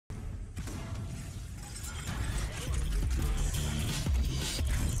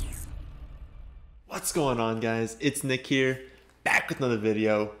What's going on, guys? It's Nick here, back with another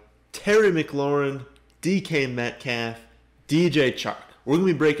video. Terry McLaurin, DK Metcalf, DJ Chark. We're going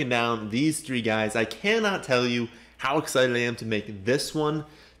to be breaking down these three guys. I cannot tell you how excited I am to make this one.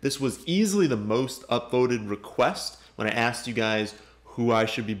 This was easily the most upvoted request when I asked you guys who I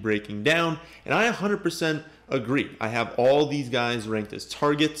should be breaking down, and I 100% agree. I have all these guys ranked as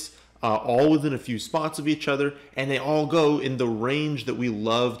targets, all within a few spots of each other, and they all go in the range that we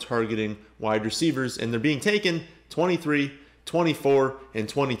love targeting wide receivers, and they're being taken 23, 24, and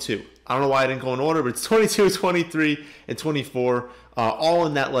 22. I don't know why I didn't go in order, but it's 22, 23, and 24, all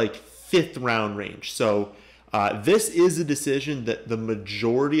in that like 5th round range. So this is a decision that the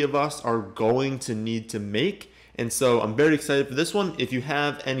majority of us are going to need to make, and so I'm very excited for this one. If you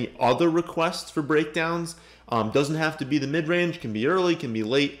have any other requests for breakdowns, doesn't have to be the mid-range, can be early, can be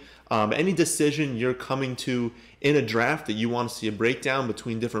late. Any decision you're coming to in a draft that you want to see a breakdown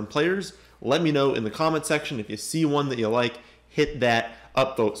between different players, let me know in the comment section. If you see one that you like, hit that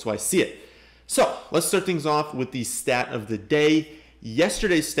upvote so I see it. So let's start things off with the stat of the day.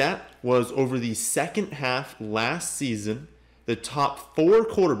 Yesterday's stat was over the second half last season. The top 4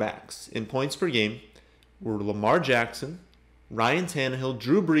 quarterbacks in points per game were Lamar Jackson, Ryan Tannehill,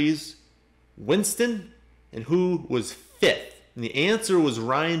 Drew Brees, Winston, and who was 5th? And the answer was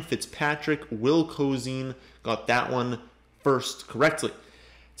Ryan Fitzpatrick. Will Cozine got that one first correctly.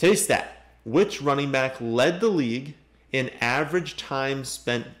 Today's stat: which running back led the league in average time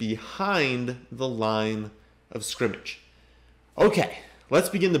spent behind the line of scrimmage? Okay, let's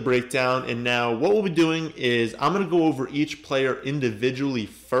begin the breakdown. And now what we'll be doing is I'm going to go over each player individually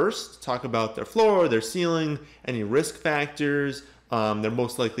first, talk about their floor, their ceiling, any risk factors, their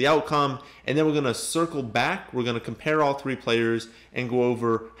most likely outcome, and then we're going to circle back. We're going to compare all 3 players and go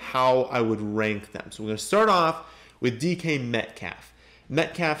over how I would rank them. So we're going to start off with DK Metcalf.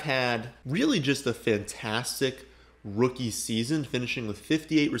 Metcalf had really just a fantastic rookie season, finishing with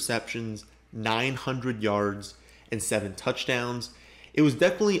 58 receptions, 900 yards, and 7 touchdowns. It was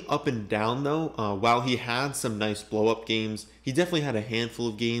definitely up and down, though. While he had some nice blow-up games, he definitely had a handful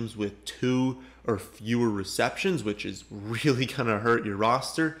of games with 2 or fewer receptions, which is really going to hurt your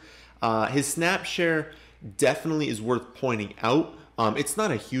roster. His snap share definitely is worth pointing out. It's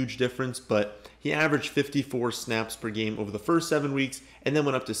not a huge difference, but he averaged 54 snaps per game over the first 7 weeks and then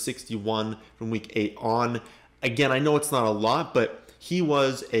went up to 61 from week 8 on. Again, I know it's not a lot, but he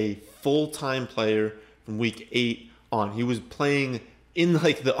was a full-time player from week 8 on. He was playing in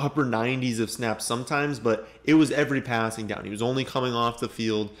like the upper 90s of snaps sometimes, but it was every passing down. He was only coming off the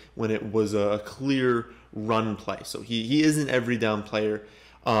field when it was a clear run play. So he is an every down player.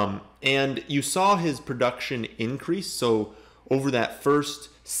 And you saw his production increase. So over that first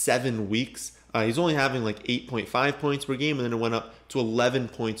 7 weeks, he's only having like 8.5 points per game, and then it went up to 11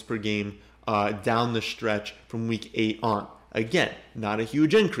 points per game down the stretch from week 8 on. Again, not a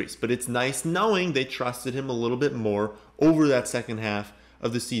huge increase, but it's nice knowing they trusted him a little bit more over that second half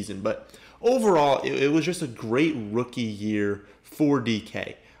of the season. But overall, it was just a great rookie year for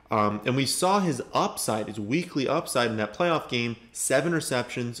DK. And we saw his upside, his weekly upside in that playoff game: 7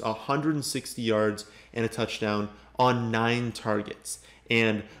 receptions, 160 yards, and a touchdown on 9 targets.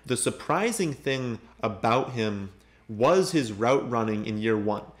 And the surprising thing about him was his route running in year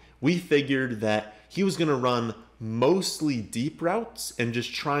 1. We figured that he was going to run mostly deep routes and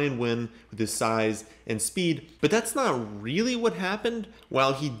just try and win with his size and speed, but that's not really what happened.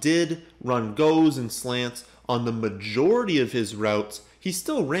 While he did run goes and slants on the majority of his routes, he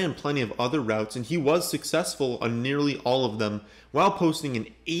still ran plenty of other routes, and he was successful on nearly all of them while posting an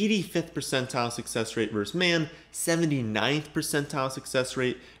 85th percentile success rate versus man, 79th percentile success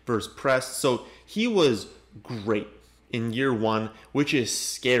rate versus press. So he was great in year 1, which is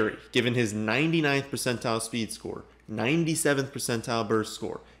scary given his 99th percentile speed score, 97th percentile burst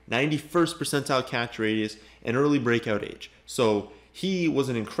score, 91st percentile catch radius, and early breakout age. So he was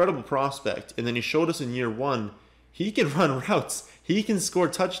an incredible prospect, and then he showed us in year 1 he can run routes, he can score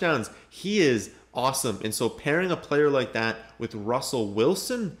touchdowns, he is awesome. And so pairing a player like that with Russell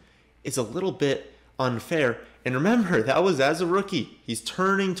Wilson is a little bit unfair. And remember, that was as a rookie. He's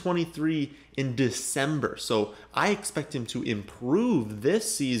turning 23 in December. So I expect him to improve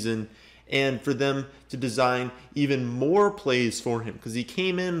this season and for them to design even more plays for him, because he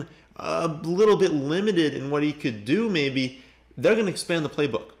came in a little bit limited in what he could do. Maybe they're going to expand the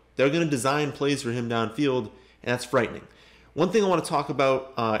playbook. They're going to design plays for him downfield, and that's frightening. One thing I want to talk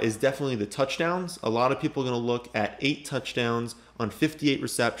about is definitely the touchdowns. A lot of people are going to look at 8 touchdowns on 58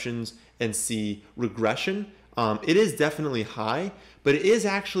 receptions and see regression. It is definitely high, but it is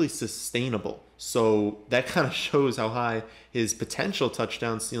actually sustainable. So that kind of shows how high his potential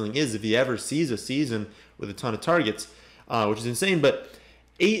touchdown ceiling is if he ever sees a season with a ton of targets, which is insane. But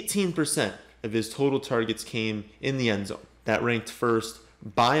 18% of his total targets came in the end zone. That ranked first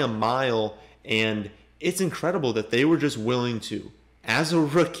by a mile, and it's incredible that they were just willing to, as a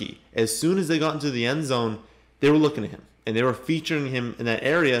rookie, as soon as they got into the end zone, they were looking at him, and they were featuring him in that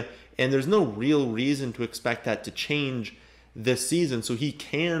area, and there's no real reason to expect that to change this season, so he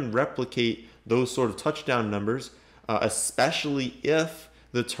can replicate those sort of touchdown numbers, especially if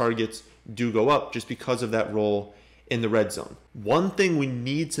the targets do go up just because of that role in the red zone. One thing we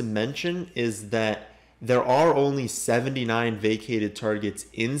need to mention is that there are only 79 vacated targets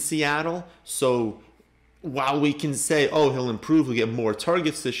in Seattle, so while we can say, oh, he'll improve, he'll get more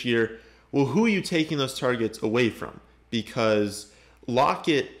targets this year, well, who are you taking those targets away from? Because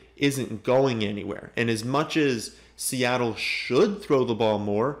Lockett isn't going anywhere, and as much as Seattle should throw the ball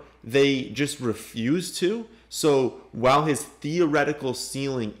more, they just refuse to. So while his theoretical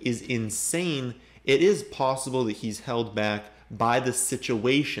ceiling is insane, it is possible that he's held back by the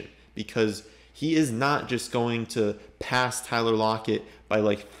situation, because he is not just going to pass Tyler Lockett by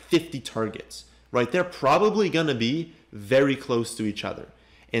like 50 targets, right? They're probably going to be very close to each other.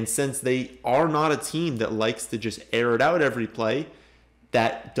 And since they are not a team that likes to just air it out every play,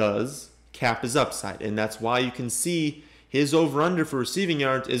 that does cap his upside. And that's why you can see his over-under for receiving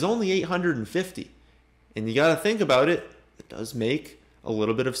yards is only 850. And you got to think about it, it does make a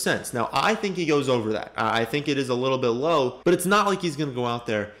little bit of sense. Now, I think he goes over that. I think it is a little bit low, but it's not like he's going to go out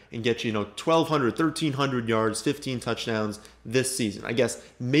there and get you, 1,200, 1,300 yards, 15 touchdowns this season. I guess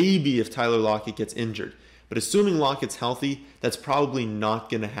maybe if Tyler Lockett gets injured. But assuming Lockett's healthy, that's probably not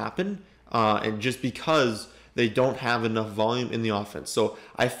going to happen. And just because they don't have enough volume in the offense. So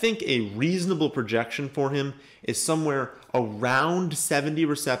I think a reasonable projection for him is somewhere around 70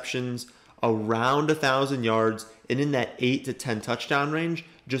 receptions, around 1,000 yards, and in that 8 to 10 touchdown range,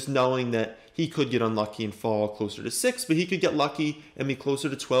 just knowing that he could get unlucky and fall closer to 6, but he could get lucky and be closer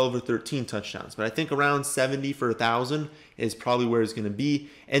to 12 or 13 touchdowns. But I think around 70 for 1,000 is probably where he's going to be,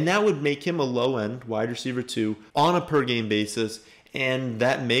 and that would make him a low-end wide receiver 2 on a per-game basis, and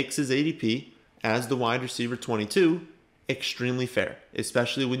that makes his ADP as the wide receiver 22 extremely fair,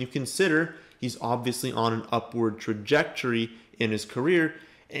 especially when you consider he's obviously on an upward trajectory in his career,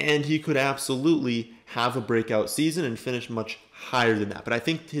 and he could absolutely have a breakout season and finish much higher than that. But I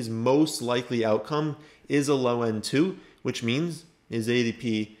think his most likely outcome is a low end 2, which means his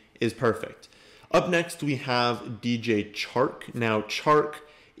ADP is perfect. Up next, we have DJ Chark. Now, Chark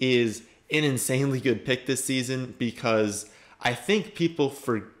is an insanely good pick this season because I think people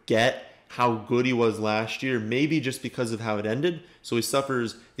forget how good he was last year, maybe just because of how it ended. So he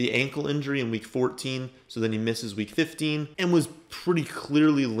suffers the ankle injury in week 14, so then he misses week 15, and was pretty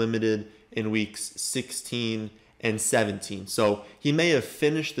clearly limited in weeks 16 and 17. So he may have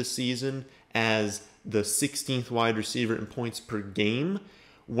finished the season as the 16th wide receiver in points per game.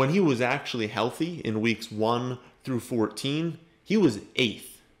 When he was actually healthy in weeks 1 through 14, he was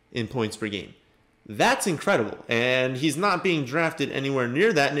 8th in points per game. That's incredible, and he's not being drafted anywhere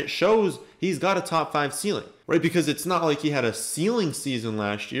near that, and it shows he's got a top 5 ceiling, right? Because it's not like he had a ceiling season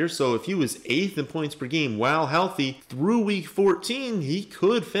last year, so if he was 8th in points per game while healthy through week 14, he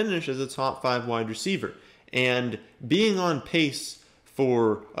could finish as a top 5 wide receiver. And being on pace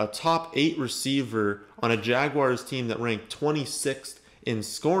for a top 8 receiver on a Jaguars team that ranked 26th in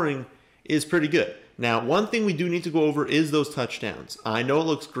scoring is pretty good. Now, one thing we do need to go over is those touchdowns. I know it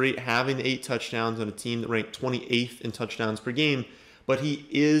looks great having 8 touchdowns on a team that ranked 28th in touchdowns per game, but he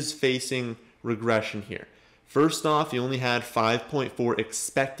is facing regression here. First off, he only had 5.4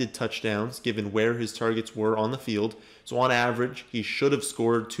 expected touchdowns given where his targets were on the field. So on average, he should have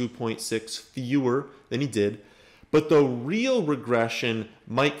scored 2.6 fewer than he did. But the real regression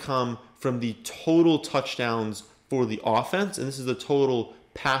might come from the total touchdowns for the offense, and this is the total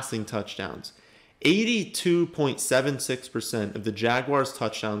passing touchdowns. 82.76% of the Jaguars'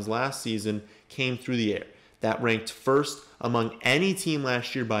 touchdowns last season came through the air. That ranked first among any team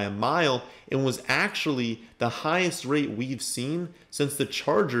last year by a mile and was actually the highest rate we've seen since the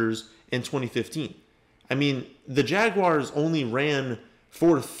Chargers in 2015. I mean, the Jaguars only ran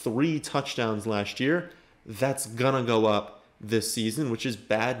for 3 touchdowns last year. That's gonna go up this season, which is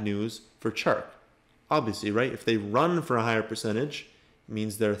bad news for Chark. Obviously, right? If they run for a higher percentage, it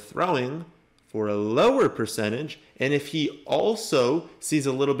means they're throwing for a lower percentage, and if he also sees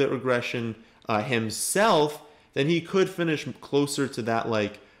a little bit regression himself, then he could finish closer to that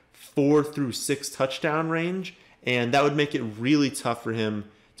like 4 through 6 touchdown range, and that would make it really tough for him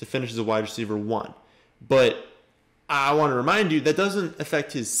to finish as a wide receiver 1. But I want to remind you, that doesn't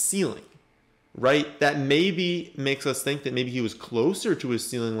affect his ceiling, right? That maybe makes us think that maybe he was closer to his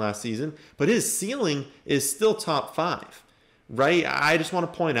ceiling last season, but his ceiling is still top 5, right? I just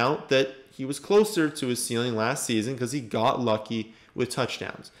want to point out that he was closer to his ceiling last season because he got lucky with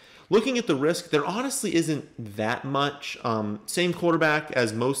touchdowns. Looking at the risk, there honestly isn't that much. Same quarterback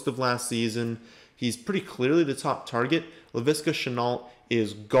as most of last season. He's pretty clearly the top target. Laviska Shenault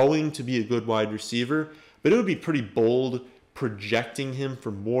is going to be a good wide receiver, but it would be pretty bold projecting him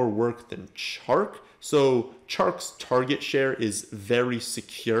for more work than Chark. So Chark's target share is very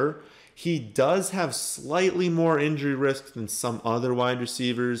secure. He does have slightly more injury risk than some other wide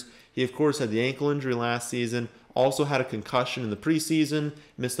receivers. He, of course, had the ankle injury last season, also had a concussion in the preseason,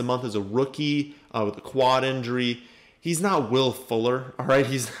 missed a month as a rookie with a quad injury. He's not Will Fuller, all right?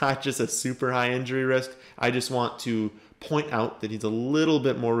 He's not just a super high injury risk. I just want to point out that he's a little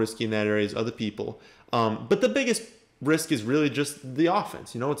bit more risky in that area as other people. But the biggest risk is really just the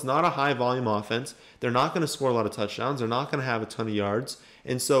offense. It's not a high volume offense. They're not going to score a lot of touchdowns. They're not going to have a ton of yards.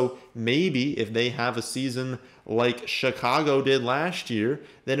 And so maybe if they have a season like Chicago did last year,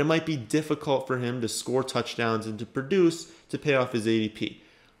 then it might be difficult for him to score touchdowns and to produce to pay off his ADP.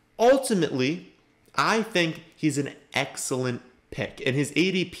 Ultimately, I think he's an excellent pick. And his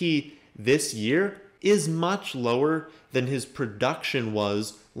ADP this year is much lower than his production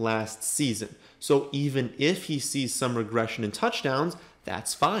was last season. So even if he sees some regression in touchdowns,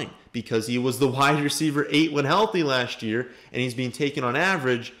 that's fine because he was the wide receiver 8 when healthy last year, and he's being taken on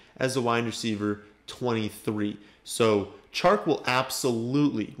average as a wide receiver 23. So Chark will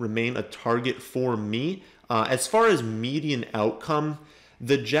absolutely remain a target for me. As far as median outcome,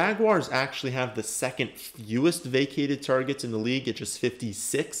 the Jaguars actually have the second fewest vacated targets in the league at just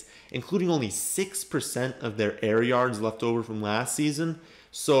 56, including only 6% of their air yards left over from last season.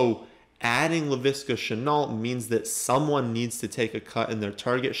 So adding Laviska Shenault means that someone needs to take a cut in their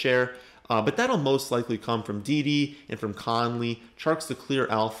target share, but that'll most likely come from Dede and from Conley. Chark's the clear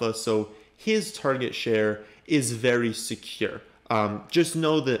alpha, so his target share is very secure. Just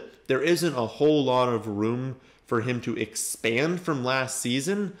know that there isn't a whole lot of room for him to expand from last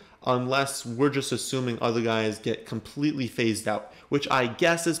season unless we're just assuming other guys get completely phased out, which I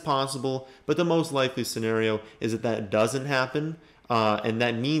guess is possible, but the most likely scenario is that that doesn't happen. And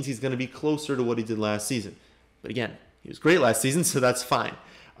that means he's going to be closer to what he did last season. But again, he was great last season, so that's fine.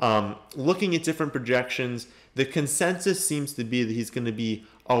 Looking at different projections, the consensus seems to be that he's going to be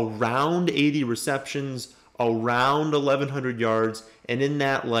around 80 receptions, around 1,100 yards, and in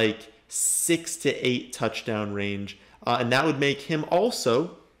that 6 to 8 touchdown range. And that would make him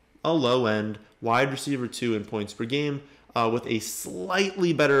also a low-end wide receiver 2 in points per game with a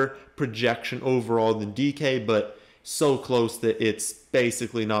slightly better projection overall than DK, but so close that it's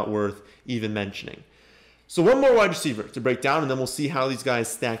basically not worth even mentioning. So one more wide receiver to break down, and then we'll see how these guys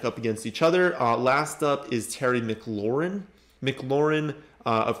stack up against each other. Last up is Terry McLaurin. McLaurin,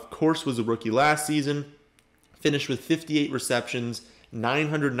 of course, was a rookie last season, finished with 58 receptions,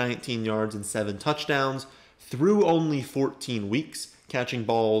 919 yards, and 7 touchdowns through only 14 weeks, catching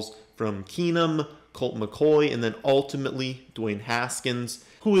balls from Keenum, Colt McCoy, and then ultimately Dwayne Haskins,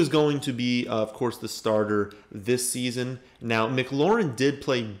 who is going to be, of course, the starter this season. Now, McLaurin did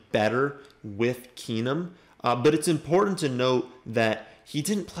play better with Keenum, but it's important to note that he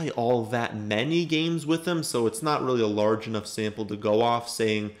didn't play all that many games with him, so it's not really a large enough sample to go off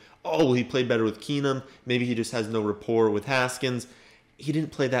saying, oh, he played better with Keenum. Maybe he just has no rapport with Haskins. He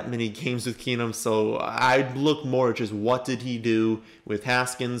didn't play that many games with Keenum, so I'd look more at just what did he do with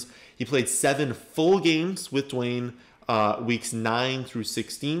Haskins. He played 7 full games with Dwayne, weeks 9 through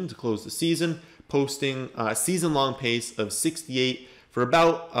 16 to close the season, posting a season-long pace of 68 for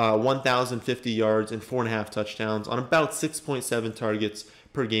about 1,050 yards and 4.5 touchdowns on about 6.7 targets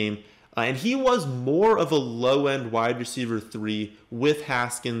per game. And he was more of a low-end wide receiver 3 with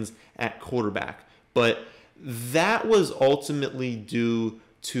Haskins at quarterback. But that was ultimately due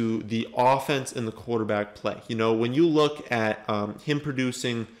to the offense and the quarterback play. When you look at him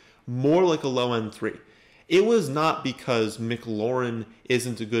producing more like a low-end 3, it was not because McLaurin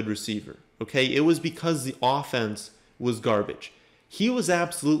isn't a good receiver, okay? It was because the offense was garbage. He was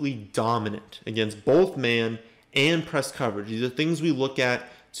absolutely dominant against both man and press coverage. These are things we look at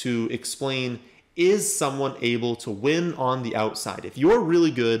to explain, is someone able to win on the outside? If you're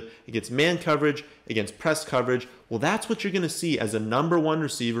really good against man coverage, against press coverage, well, that's what you're going to see as a number 1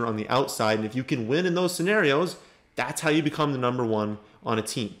 receiver on the outside. And if you can win in those scenarios, that's how you become the number 1 on a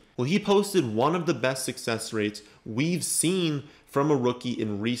team. Well, he posted one of the best success rates we've seen from a rookie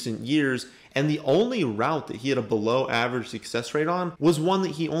in recent years, and the only route that he had a below average success rate on was one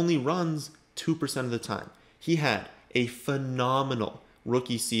that he only runs 2% of the time. He had a phenomenal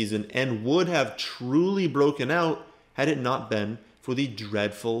rookie season and would have truly broken out had it not been for the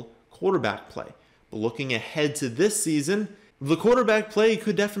dreadful quarterback play. But looking ahead to this season, the quarterback play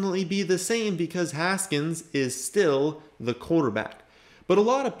could definitely be the same because Haskins is still the quarterback. But a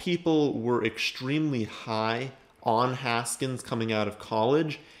lot of people were extremely high on Haskins coming out of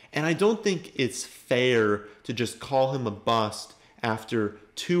college, and I don't think it's fair to just call him a bust after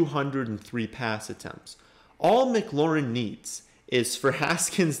 203 pass attempts. All McLaurin needs is for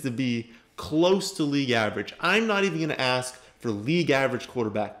Haskins to be close to league average. I'm not even going to ask for league average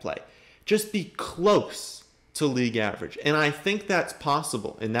quarterback play. Just be close to league average. And I think that's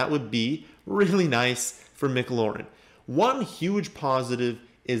possible, and that would be really nice for McLaurin. One huge positive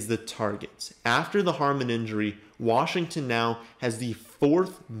is the targets. After the Harmon injury, Washington now has the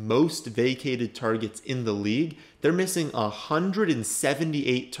 4th most vacated targets in the league. They're missing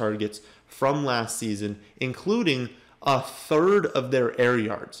 178 targets from last season, including a third of their air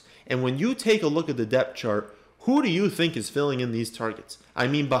yards. And when you take a look at the depth chart, who do you think is filling in these targets? I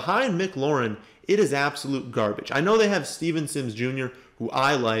mean, behind McLaurin, it is absolute garbage. I know they have Steven Sims Jr., who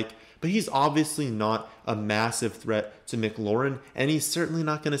I like, but he's obviously not a massive threat to McLaurin, and he's certainly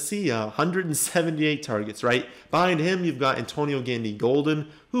not going to see 178 targets, right? Behind him, you've got Antonio Gandy-Golden,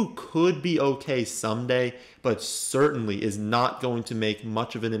 who could be okay someday, but certainly is not going to make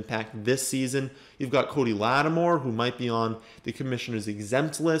much of an impact this season. You've got Cody Lattimore, who might be on the commissioner's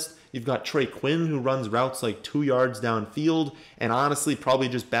exempt list. You've got Trey Quinn, who runs routes like 2 yards downfield, and honestly probably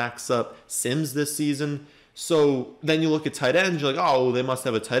just backs up Sims this season. So then you look at tight ends, you're like, oh, they must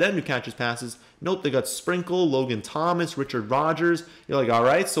have a tight end who catches passes. Nope, they got Sprinkle, Logan Thomas, Richard Rodgers. You're like, all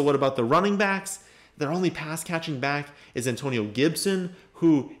right, so what about the running backs? Their only pass catching back is Antonio Gibson,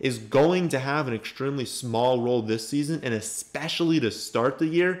 who is going to have an extremely small role this season, and especially to start the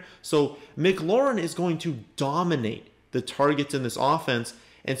year. So McLaurin is going to dominate the targets in this offense,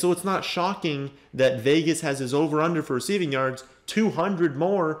 and so it's not shocking that Vegas has his over-under for receiving yards 200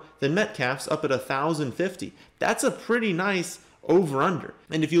 more than Metcalf's, up at 1,050. That's a pretty nice over-under.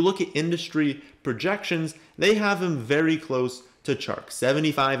 And if you look at industry projections, they have him very close to Chark.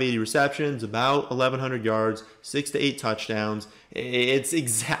 75, 80 receptions, about 1,100 yards, 6 to 8 touchdowns. It's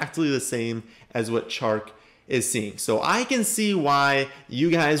exactly the same as what Chark is seeing. So I can see why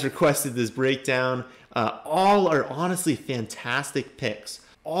you guys requested this breakdown. All are honestly fantastic picks.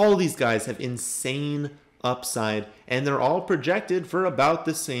 All these guys have insane upside, and they're all projected for about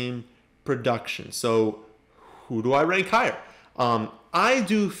the same production. So who do I rank higher? I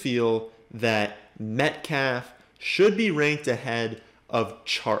do feel that Metcalf should be ranked ahead of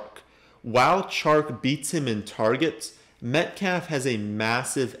Chark. While Chark beats him in targets, Metcalf has a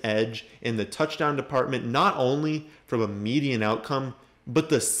massive edge in the touchdown department, not only from a median outcome, but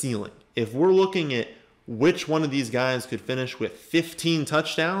the ceiling. If we're looking at which one of these guys could finish with 15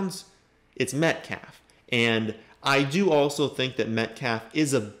 touchdowns, it's Metcalf. And I do also think that Metcalf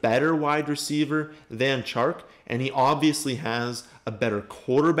is a better wide receiver than Chark, and he obviously has a better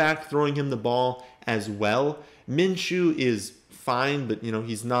quarterback throwing him the ball as well. Minshew is fine, but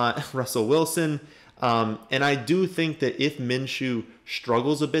he's not Russell Wilson. And I do think that if Minshew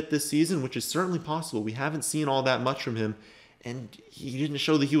struggles a bit this season, which is certainly possible, we haven't seen all that much from him, and he didn't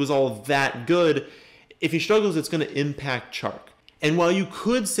show that he was all that good. If he struggles, it's going to impact Chark. And while you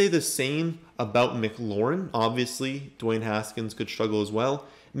could say the same about McLaurin, obviously Dwayne Haskins could struggle as well,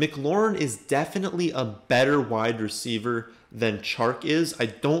 McLaurin is definitely a better wide receiver than Chark is. I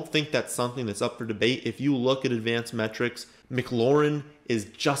don't think that's something that's up for debate. If you look at advanced metrics, McLaurin is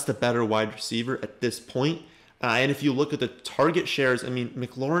just a better wide receiver at this point. And if you look at the target shares, I mean,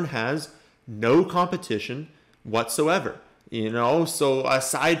 McLaurin has no competition whatsoever. So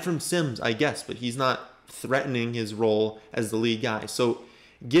aside from Sims, I guess, but he's not threatening his role as the lead guy. So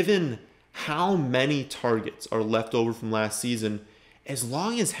given how many targets are left over from last season, as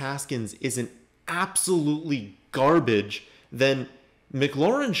long as Haskins isn't absolutely garbage, then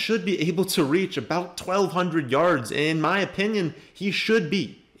McLaurin should be able to reach about 1,200 yards. In my opinion, he should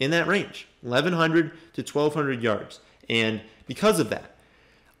be in that range, 1,100 to 1,200 yards. And because of that,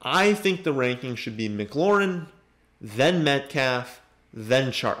 I think the ranking should be McLaurin, then Metcalf,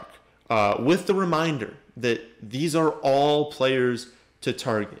 then Chark, with the reminder that these are all players to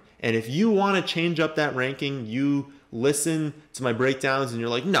target. And if you want to change up that ranking, you listen to my breakdowns and you're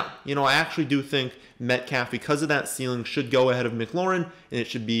like, no, I actually do think Metcalf, because of that ceiling, should go ahead of McLaurin, and it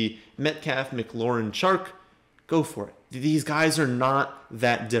should be Metcalf, McLaurin, Chark. Go for it. These guys are not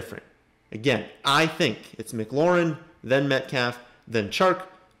that different. Again, I think it's McLaurin, then Metcalf, then Chark.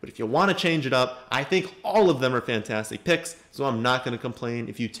 But if you want to change it up, I think all of them are fantastic picks, so I'm not going to complain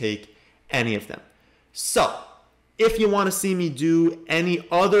if you take any of them. So, If you want to see me do any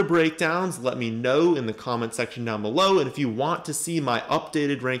other breakdowns, let me know in the comment section down below. And if you want to see my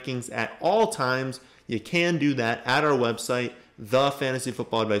updated rankings at all times, you can do that at our website,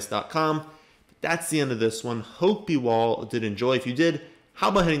 thefantasyfootballadvice.com. That's the end of this one. Hope you all did enjoy. If you did, how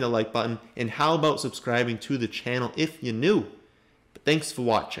about hitting the like button? And how about subscribing to the channel if you're new? But thanks for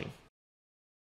watching.